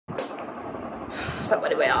stop by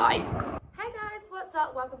the way I. Hey guys, what's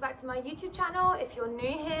up? Welcome back to my YouTube channel. If you're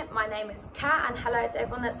new here, my name is Kat, and hello to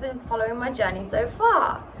everyone that's been following my journey so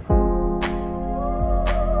far.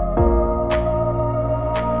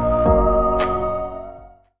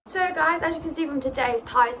 So guys, as you can see from today's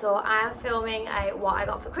title, I am filming a what I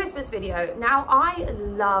got for Christmas video. Now I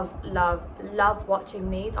love watching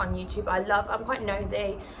these on YouTube. I'm quite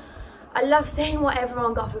nosy. I love seeing what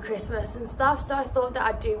everyone got for Christmas and stuff, so I thought that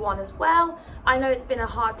I'd do one as well. I know it's been a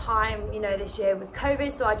hard time, you know, this year with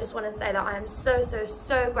COVID, so I just want to say that I am so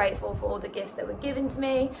grateful for all the gifts that were given to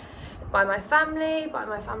me by my family, by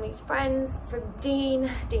my family's friends, from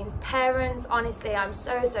Dean's parents. Honestly, I'm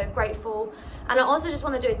so grateful. And I also just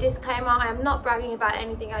want to do a disclaimer. I am not bragging about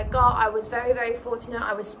anything I got. I was very fortunate.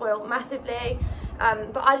 I was spoiled massively,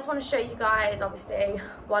 but I just want to show you guys obviously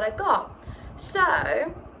what I got.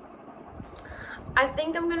 So I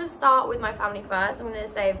think I'm going to start with my family first. I'm going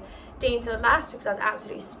to save Dean till last because I was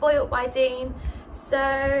absolutely spoiled by Dean.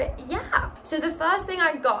 So yeah, so the first thing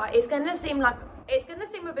I got is going to seem a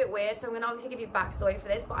bit weird, so I'm going to obviously give you backstory for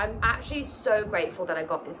this, but I'm actually so grateful that I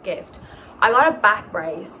got this gift. I got a back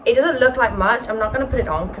brace. It doesn't look like much. I'm not going to put it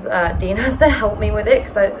on because Dean has to help me with it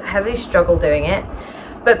because I heavily struggle doing it.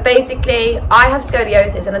 But basically, I have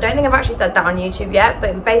scoliosis, and I don't think I've actually said that on YouTube yet,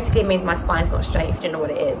 but it basically means my spine's not straight, if you don't know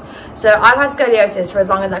what it is. So I've had scoliosis for as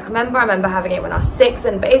long as I can remember. I remember having it when I was 6,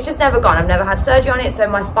 but it's just never gone. I've never had surgery on it, so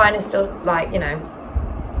my spine is still, like, you know,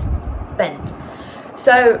 bent.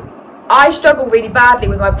 So I struggle really badly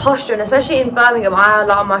with my posture, and especially in Birmingham, a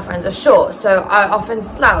lot of my friends are short, so I often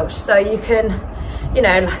slouch. So you can, you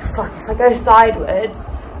know, like, fuck, if I go sideways,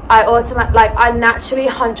 I naturally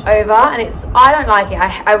hunch over, and I don't like it.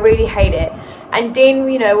 I really hate it. And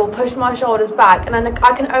Dean, you know, will push my shoulders back, and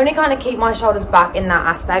I can only kind of keep my shoulders back in that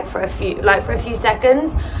aspect for a few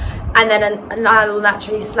seconds, and then I will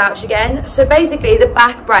naturally slouch again. So basically, the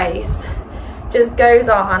back brace just goes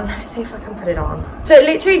on. Let's see if I can put it on. So it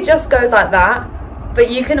literally just goes like that,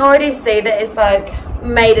 but you can already see that it's like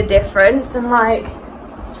made a difference, and like,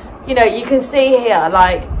 you know, you can see here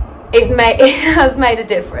like it has made a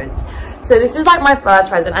difference. So this is like my first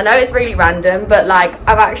present. I know it's really random, but like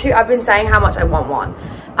I've been saying how much I want one.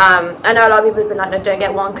 I know a lot of people have been like, no, don't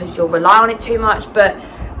get one because you'll rely on it too much, but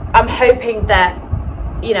I'm hoping that,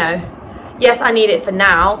 you know, yes, I need it for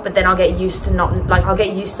now, but then I'll get used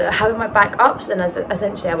to having my back up, so then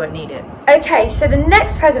essentially I won't need it. Okay, so the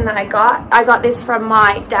next present that I got this from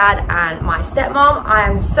my dad and my stepmom. I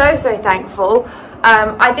am so thankful.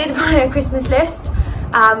 I did write a Christmas list.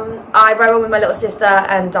 I wrote one with my little sister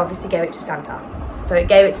and obviously gave it to Santa. So it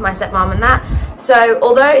gave it to my stepmom and that. So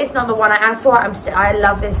although it's not the one I asked for, I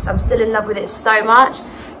love this. I'm still in love with it so much.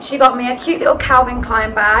 She got me a cute little Calvin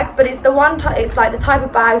Klein bag, but it's it's like the type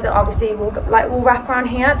of bags that obviously will wrap around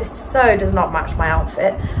here. This so does not match my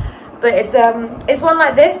outfit, but it's one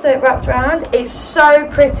like this, so it wraps around. It's so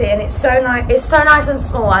pretty and it's so nice. It's so nice and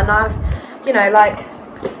small, and I've, you know, like,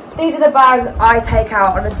 these are the bags I take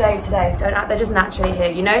out on a day-to-day. They're just naturally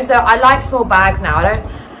here, you know. So I like small bags now. I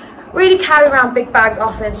don't really carry around big bags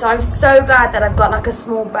often, so I'm so glad that I've got like a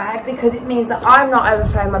small bag, because it means that I'm not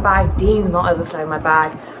overflowing my bag, Dean's not overflowing my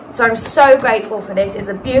bag. So I'm so grateful for this. It's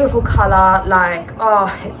a beautiful color, like,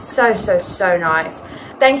 oh, it's so nice.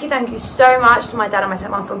 Thank you so much to my dad and my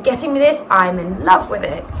stepmom for getting me this. I'm in love with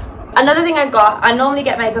it. Another thing I got, I normally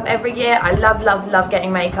get makeup every year. I love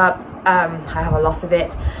getting makeup. I have a lot of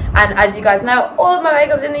it, and as you guys know, all of my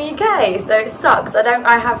makeup's in the UK, so it sucks.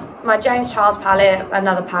 I have my James Charles palette,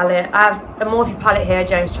 another palette. I have a Morphe palette here,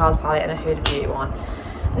 James Charles palette, and a Huda Beauty one.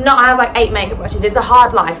 I have like 8 makeup brushes. It's a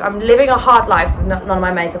hard life. I'm living a hard life with none of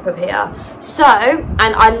my makeup up here. So,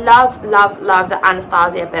 and I love the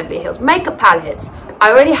Anastasia Beverly Hills makeup palettes. I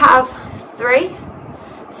already have 3.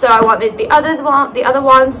 So I wanted the other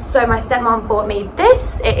ones, so my stepmom bought me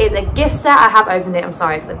this. It is a gift set. I have opened it, I'm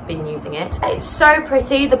sorry, because I've been using it. It's so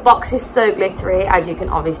pretty. The box is so glittery, as you can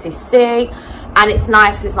obviously see, and it's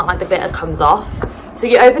nice because it's not like the glitter comes off. So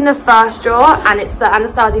you open the first drawer, and it's the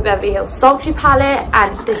Anastasia Beverly Hills Sultry palette,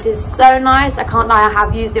 and this is so nice. I can't lie, I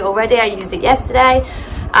have used it already. I used it yesterday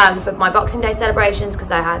for my Boxing Day celebrations,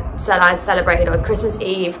 because I had celebrated on Christmas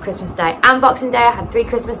Eve, Christmas Day and Boxing Day. I had 3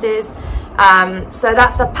 Christmases. So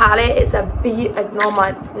that's the palette. It's ignore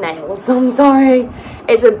my nails, I'm sorry.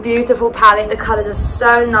 It's a beautiful palette. The colors are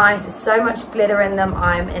so nice. There's so much glitter in them.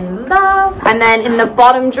 I'm in love. And then in the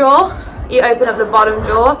bottom drawer, you open up the bottom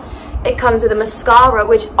drawer, it comes with a mascara,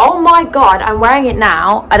 which, oh my god, I'm wearing it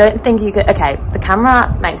now. I don't think you could, okay, the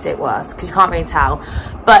camera makes it worse because you can't really tell,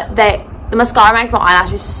 but the mascara makes my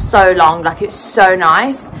eyelashes so long, like, it's so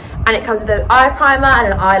nice. And it comes with an eye primer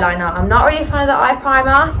and an eyeliner. I'm not really a fan of the eye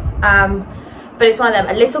primer, but it's one of them.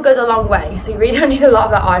 A little goes a long way, so you really don't need a lot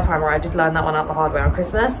of that eye primer. I did learn that one out the hard way on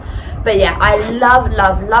Christmas. But yeah, I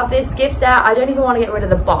love this gift set. I don't even want to get rid of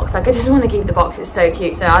the box. Like, I just want to keep the box. It's so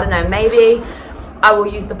cute. So I don't know, maybe I will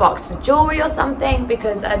use the box for jewelry or something,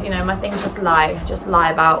 because you know, my things just lie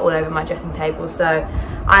about all over my dressing table. So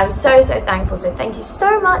I'm so thankful. So thank you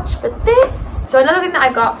so much for this. So another thing that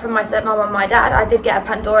I got from my stepmom and my dad, I did get a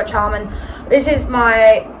Pandora charm, and this is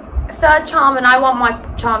my third charm, and I want my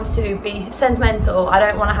charms to be sentimental. I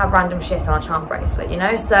don't want to have random shit on a charm bracelet, you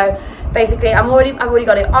know. So basically I've already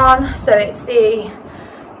got it on. So it's the,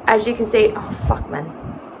 as you can see, oh fuck man,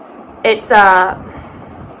 it's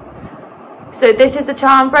so this is the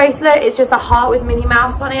charm bracelet. It's just a heart with Minnie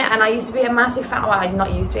Mouse on it, and I used to be a massive fan, well, I'm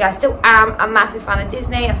not used to be, I still am a massive fan of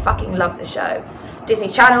Disney. I fucking love the show. Disney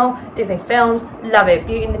Channel, Disney films, love it.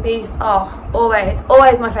 Beauty and the Beast, oh,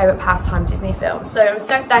 always my favourite pastime, Disney films. So I'm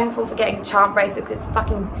so thankful for getting a charm bracelet, because it's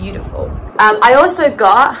fucking beautiful. I also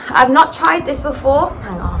got, I've not tried this before.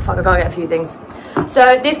 Hang on, fuck, I gotta get a few things.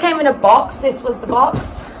 So this came in a box. This was the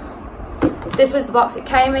box. This was the box it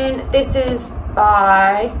came in. This is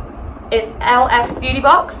by, it's LF Beauty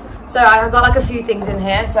Box. So I got like a few things in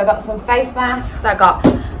here. So I got some face masks, I got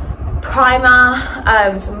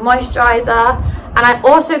primer, some moisturizer, and I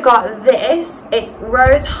also got this. It's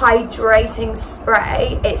Rose Hydrating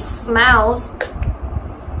Spray. It smells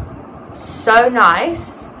so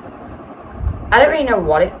nice. I don't really know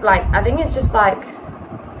what it, like, I think it's just like,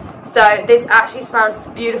 so this actually smells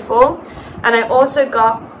beautiful. And I also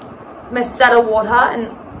got micellar water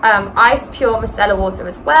and ice pure micellar water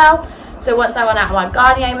as well. So once I run out of my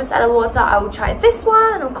Garnier micellar water, I will try this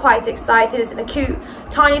one, and I'm quite excited. It's in a cute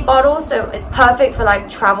tiny bottle, so it's perfect for like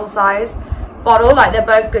travel size bottle. Like, they're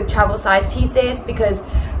both good travel size pieces, because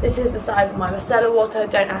this is the size of my micellar water.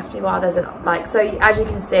 Don't ask me why. There's a, like, so as you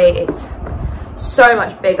can see, it's so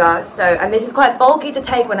much bigger. So, and this is quite bulky to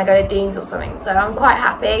take when I go to Dean's or something, so I'm quite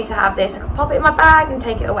happy to have this. I can pop it in my bag and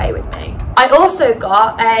take it away with me. I also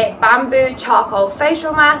got a bamboo charcoal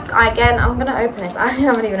facial mask. Again, I'm gonna open this. I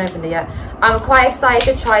haven't even opened it yet. I'm quite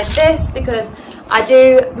excited to try this, because I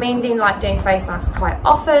do, me and Dean like doing face masks quite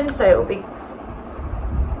often, so it'll be,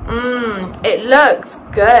 it looks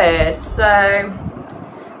good. So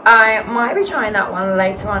I might be trying that one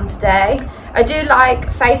later on today. I do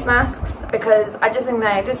like face masks, because I just think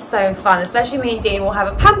they're just so fun, especially me and Dean will have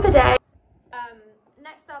a pamper day.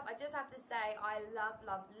 Next up, I just have to say, I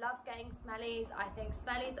love getting smellies. I think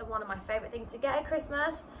smellies are one of my favorite things to get at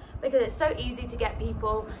Christmas, because it's so easy to get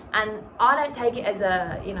people, and I don't take it as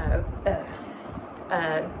a, you know,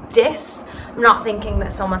 diss. I'm not thinking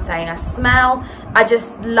that someone's saying I smell. I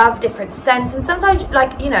just love different scents, and sometimes,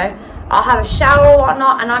 like, you know, I'll have a shower or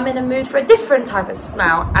whatnot, and I'm in a mood for a different type of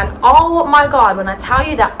smell, and oh my god, when I tell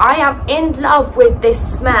you that I am in love with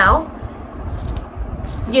this smell,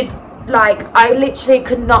 you like, I literally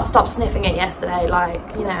could not stop sniffing it yesterday, like,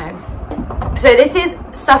 you know. So this is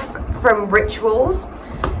stuff from Rituals.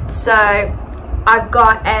 So I've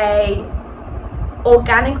got a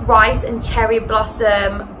organic rice and cherry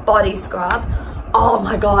blossom body scrub. Oh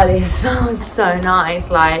my god, it smells so nice.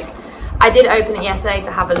 Like, I did open it yesterday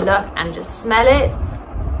to have a look and just smell it,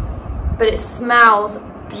 but it smells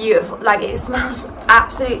beautiful. Like, it smells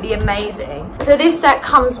absolutely amazing. So this set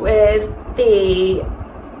comes with the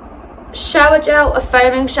shower gel, a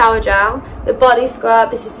foaming shower gel, the body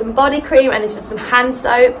scrub, this is some body cream, and this is some hand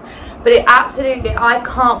soap. But it absolutely, I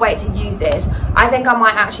can't wait to use this. I think I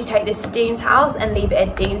might actually take this to Dean's house and leave it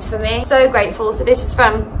at Dean's for me. So grateful. So this is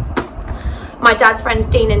from my dad's friends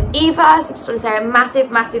Dean and Eva, so I just want to say a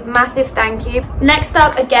massive thank you. Next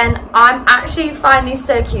up, again, I'm actually finding these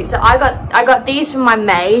so cute. So I got these from my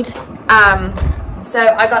maid. So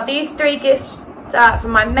I got these 3 gifts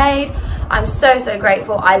from my maid. I'm so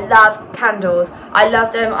grateful. I love candles. I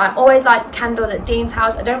love them. I always like candles at Dean's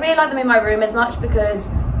house. I don't really like them in my room as much, because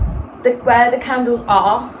where the candles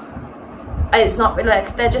are, it's not really,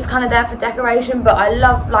 like, they're just kind of there for decoration. But I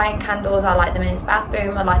love lighting candles. I like them in his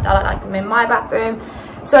bathroom. I like them in my bathroom.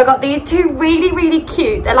 So I got these 2 really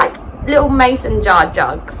cute. They're like little mason jar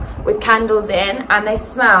jugs with candles in, and they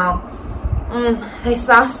smell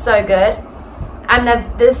so good. And they're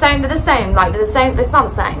the same, they smell the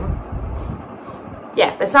same.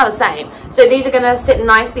 Yeah, they smell the same. So these are gonna sit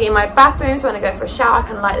nicely in my bathroom, so when I go for a shower I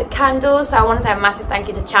can light the candles. So I want to say a massive thank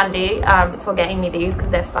you to Chandy for getting me these, because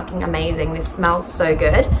they're fucking amazing. This smells so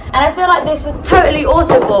good. And I feel like this was totally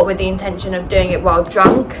also bought with the intention of doing it while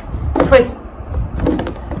drunk.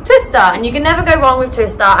 Twister, and you can never go wrong with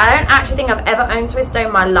Twister. I don't actually think I've ever owned Twister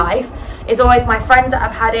in my life. It's always my friends that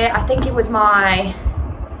have had it. I think it was my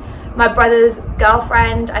my brother's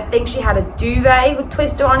girlfriend, I think she had a duvet with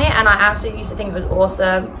Twister on it, and I absolutely used to think it was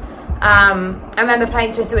awesome. I remember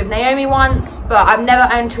playing Twister with Naomi once, but I've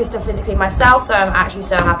never owned Twister physically myself, so I'm actually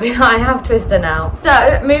so happy I have Twister now.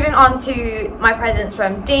 So moving on to my presents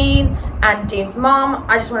from Dean and Dean's mom,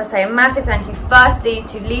 I just want to say a massive thank you firstly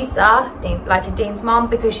to Lisa, to Dean's mom,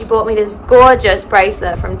 because she bought me this gorgeous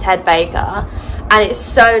bracelet from Ted Baker, and it's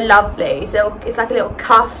so lovely. So it's like a little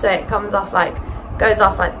cuff, so it comes off like, goes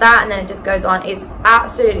off like that, and then it just goes on. It's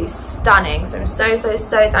absolutely stunning, so I'm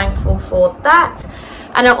so thankful for that.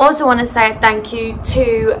 And I also want to say a thank you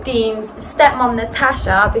to Dean's stepmom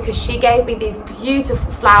Natasha, because she gave me these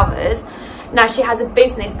beautiful flowers. Now she has a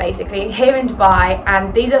business basically here in Dubai,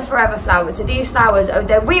 and these are forever flowers. So these flowers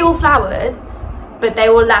they're real flowers, but they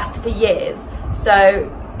will last for years.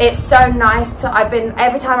 So it's so nice to,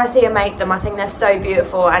 every time I see her make them, I think they're so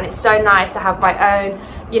beautiful, and it's so nice to have my own,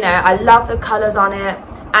 you know, I love the colours on it,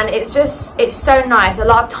 and it's so nice. A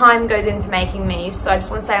lot of time goes into making these, so I just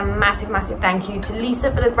want to say a massive thank you to Lisa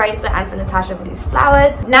for the bracelet and for Natasha for these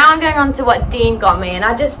flowers. Now I'm going on to what Dean got me, and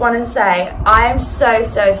I just want to say I am so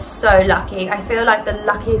lucky. I feel like the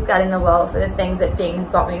luckiest girl in the world for the things that Dean has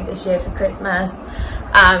got me this year for Christmas.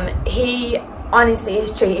 He honestly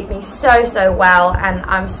has treated me so well, and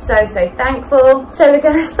I'm so thankful. So we're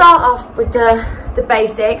going to start off with the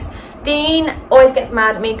basics. Dean always gets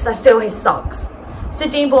mad at me because I steal his socks. So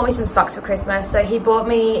Dean bought me some socks for Christmas. So he bought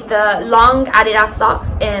me the long Adidas socks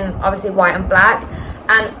in obviously white and black,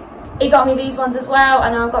 and he got me these ones as well. I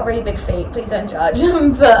know I've got really big feet, please don't judge.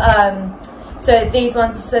 But so these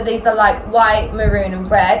ones, so these are like white, maroon and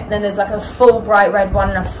red. Then there's like a full bright red one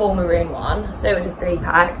and a full maroon one, so it was a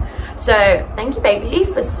 3-pack. So thank you baby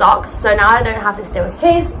for socks. So now I don't have to steal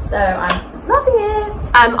his, so I'm loving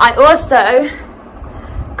it. I also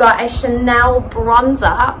got a Chanel bronzer.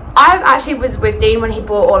 I actually was with Dean when he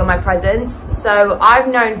bought all of my presents, so I've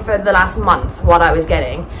known for the last month what I was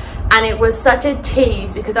getting, and it was such a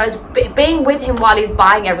tease because I was being with him while he's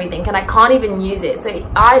buying everything, and I can't even use it. So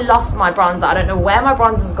I lost my bronzer. I don't know where my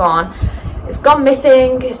bronzer's gone. It's gone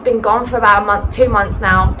missing. It's been gone for about a month, 2 months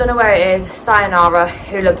now. Don't know where it is. Sayonara,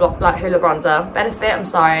 hula bronzer. Benefit, I'm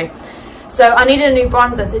sorry. So I needed a new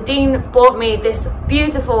bronzer, so Dean bought me this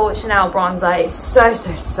beautiful Chanel bronzer. It's so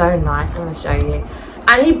nice. I'm gonna show you.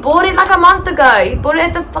 And he bought it like a month ago. He bought it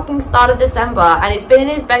at the fucking start of December, and it's been in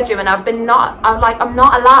his bedroom, and I'm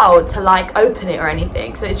not allowed to like open it or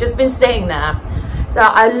anything, so it's just been sitting there. So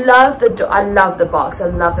I love the box. I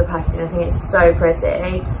love the packaging. I think it's so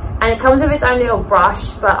pretty, and it comes with its own little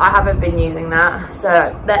brush, but I haven't been using that.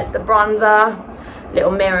 So that's the bronzer,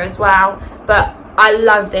 little mirror as well. But I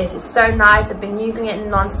love this. It's so nice. I've been using it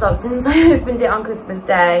non-stop since I opened it on Christmas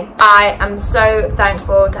Day. I am so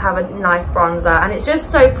thankful to have a nice bronzer, and it's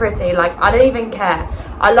just so pretty. Like, I don't even care.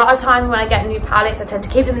 A lot of time when I get new palettes, I tend to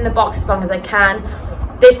keep them in the box as long as I can.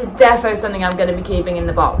 This is definitely something I'm going to be keeping in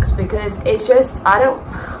the box because it's just, I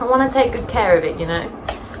want to take good care of it, you know.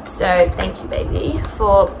 So thank you baby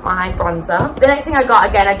for my bronzer. The next thing I got,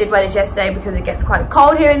 again, I did wear this yesterday because it gets quite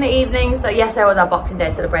cold here in the evening. So yesterday was our Boxing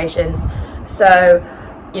Day celebrations. So,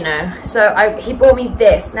 you know, he bought me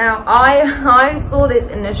this. Now, I saw this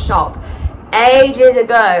in the shop ages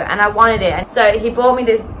ago and I wanted it. And so he bought me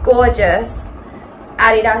this gorgeous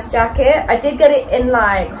Adidas jacket. I did get it in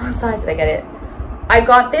like, what size did I get it? I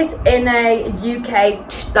got this in a UK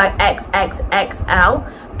like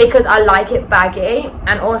XXXL because I like it baggy,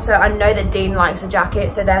 and also I know that Dean likes a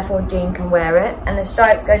jacket, so therefore Dean can wear it. And the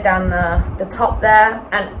stripes go down the top there,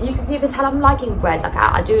 and you can tell I'm liking red. Like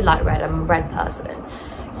I do like red. I'm a red person,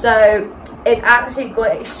 so it's absolutely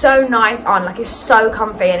good. It's so nice on, like it's so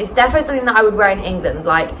comfy, and it's definitely something that I would wear in England.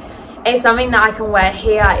 Like it's something that I can wear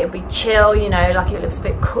here. It'll be chill, you know, like it looks a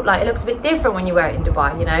bit cool, like it looks a bit different when you wear it in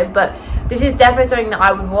Dubai, you know, but this is definitely something that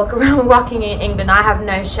I would walk around rocking in England. I have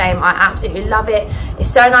no shame. I absolutely love it. It's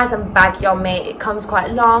so nice and baggy on me. It comes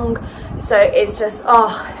quite long, so it's just,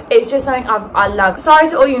 oh, it's just something I love. Sorry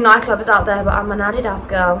to all you nightclubbers out there, but I'm an Adidas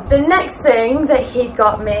girl. The next thing that he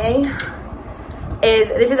got me is,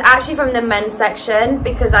 this is actually from the men's section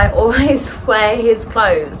because I always wear his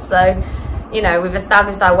clothes. So, you know, we've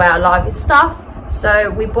established I wear a lot of his stuff.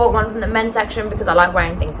 So we bought one from the men's section because I like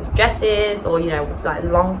wearing things with dresses, or, you know, like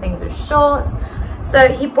long things with shorts. So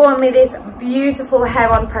he bought me this beautiful hair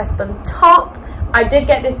on pressed on top. I did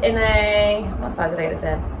get this in a, what size did I get this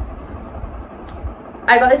in?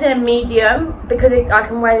 I got this in a medium because I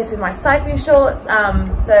can wear this with my cycling shorts.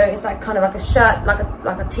 So it's like kind of like a shirt, like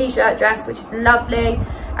a t-shirt dress, which is lovely.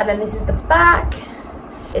 And then this is the back.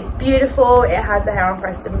 It's beautiful. It has the hair on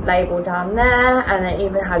Preston label down there, and it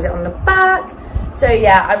even has it on the back. So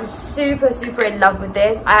yeah, I'm super in love with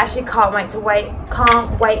this. I actually can't wait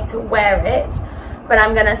to wear it, but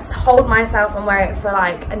I'm gonna hold myself and wear it for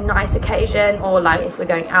like a nice occasion, or like if we're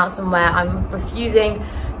going out somewhere. I'm refusing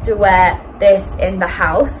to wear this in the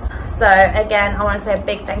house. So again, I want to say a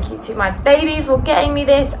big thank you to my baby for getting me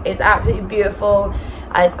this. It's absolutely beautiful,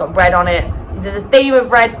 and it's got red on it. There's a theme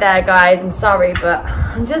of red there, guys. I'm sorry, but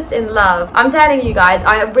I'm just in love. I'm telling you guys,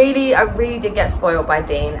 I really did get spoiled by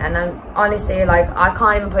Dean, and I'm honestly, like, I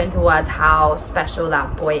can't even put into words how special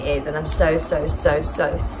that boy is, and I'm so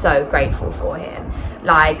grateful for him.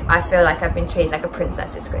 Like, I feel like I've been treated like a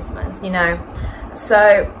princess this Christmas, you know?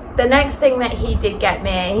 So the next thing that he did get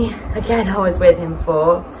me, again, I was with him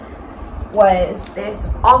for, was this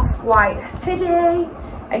off-white hoodie,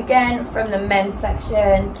 again from the men's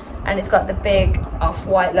section, and it's got the big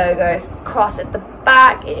off-white logo cross at the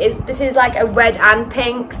back. This is like a red and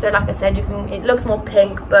pink, so like I said, it looks more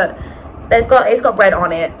pink, but it's got red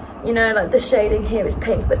on it, you know, like the shading here is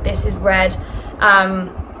pink, but this is red.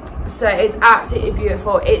 So it's absolutely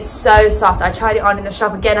beautiful. It's so soft. I tried it on in the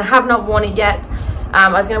shop. Again, I have not worn it yet. I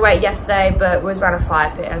was gonna wear it yesterday, but it was around a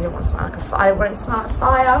fire pit and I didn't want to smell like a fire. I wanted to smell like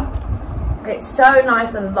fire. It's so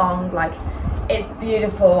nice and long, like, it's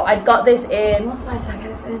beautiful. I got this in, what size did I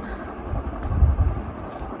get this in?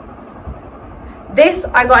 This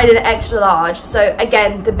I got in an extra large. So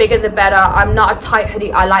again, the bigger the better. I'm not a tight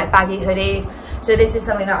hoodie, I like baggy hoodies. So this is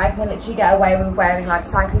something that I can literally get away with wearing like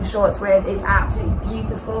cycling shorts with. It's absolutely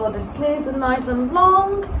beautiful. The sleeves are nice and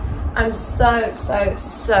long. I'm so excited,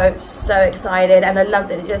 and I love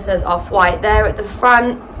that it just says off-white there at the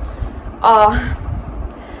front. Oh,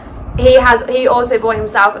 he also bought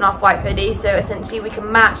himself an off-white hoodie, so essentially we can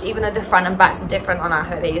match, even though the front and backs are different on our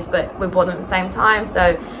hoodies, but we bought them at the same time,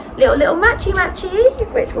 so little matchy,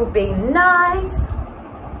 which will be nice.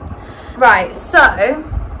 Right, so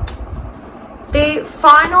the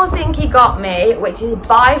final thing he got me, which is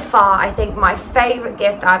by far I think my favorite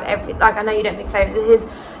gift I've ever, like, I know you don't pick favorites, this is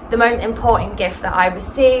the most important gift that I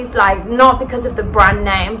received, like, not because of the brand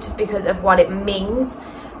name, just because of what it means.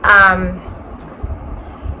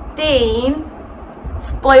 Dean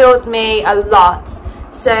spoiled me a lot.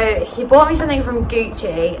 So he bought me something from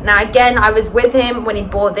Gucci. Now again, I was with him when he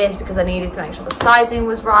bought this because I needed to make sure the sizing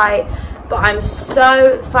was right, but I'm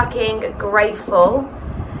so fucking grateful.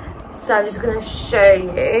 So I'm just gonna show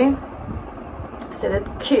you. So the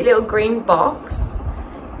cute little green box,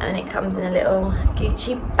 and then it comes in a little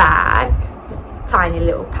Gucci bag, this tiny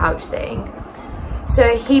little pouch thing.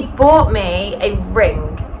 So he bought me a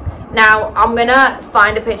ring. Now I'm gonna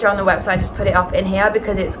find a picture on the website, just put it up in here,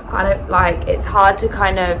 because it's kind of like, it's hard to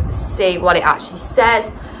kind of see what it actually says,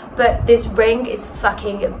 but this ring is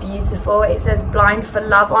fucking beautiful. It says Blind for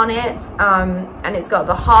Love on it, and it's got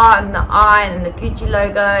the heart and the eye and the Gucci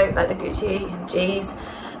logo, like the Gucci G's,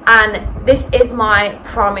 and this is my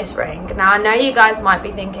promise ring. Now I know you guys might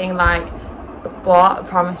be thinking like, what, a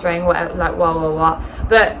promise ring, what, like what,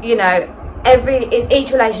 but you know, each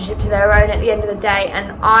relationship to their own at the end of the day,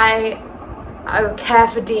 and I care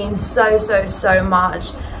for Dean so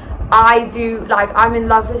much. I do, like, I'm in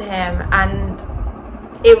love with him, and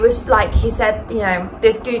it was like he said, you know,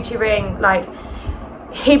 this Gucci ring, like,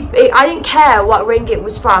 I didn't care what ring it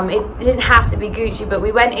was from, it didn't have to be Gucci, but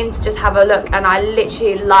we went in to just have a look, and I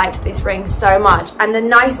literally liked this ring so much. And the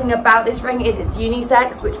nice thing about this ring is it's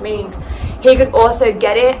unisex, which means he could also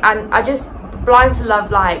get it, and I just, Blind for Love,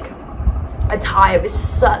 like, attire is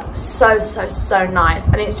so nice,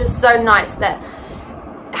 and it's just so nice that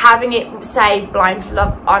having it say Blind for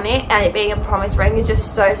Love on it and it being a promise ring is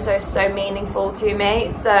just so meaningful to me.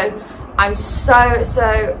 So I'm so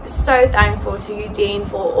thankful to you, Dean,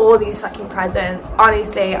 for all these fucking presents.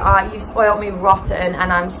 Honestly, you've spoiled me rotten,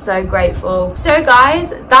 and I'm so grateful. So guys,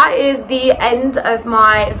 that is the end of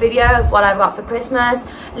my video of what I've got for Christmas.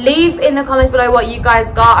 Leave in the comments below what you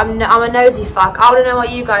guys got. I'm a nosy fuck. I want to know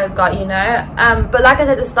what you guys got, you know. But like I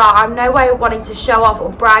said at the start, I'm no way wanting to show off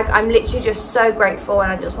or brag. I'm literally just so grateful,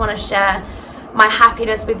 and I just want to share my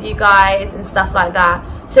happiness with you guys and stuff like that.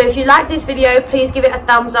 So if you like this video, please give it a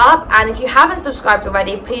thumbs up, and if you haven't subscribed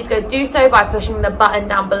already, please go do so by pushing the button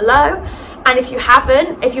down below. And if you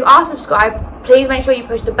are subscribed, please make sure you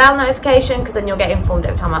push the bell notification, because then you'll get informed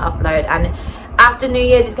every time I upload, and after New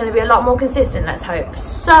Year's it's going to be a lot more consistent, let's hope.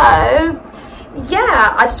 So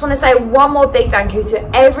yeah, I just want to say one more big thank you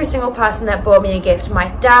to every single person that bought me a gift. My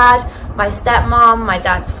dad, my stepmom, my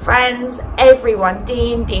dad's friends, everyone,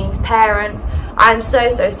 Dean's parents. I'm so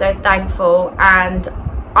thankful, and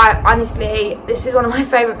I honestly, this is one of my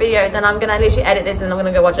favorite videos, and I'm gonna literally edit this and I'm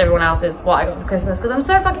gonna go watch everyone else's what I got for Christmas, because I'm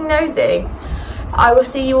so fucking nosy. I will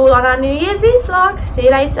see you all on our New Year's Eve vlog. See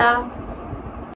you later.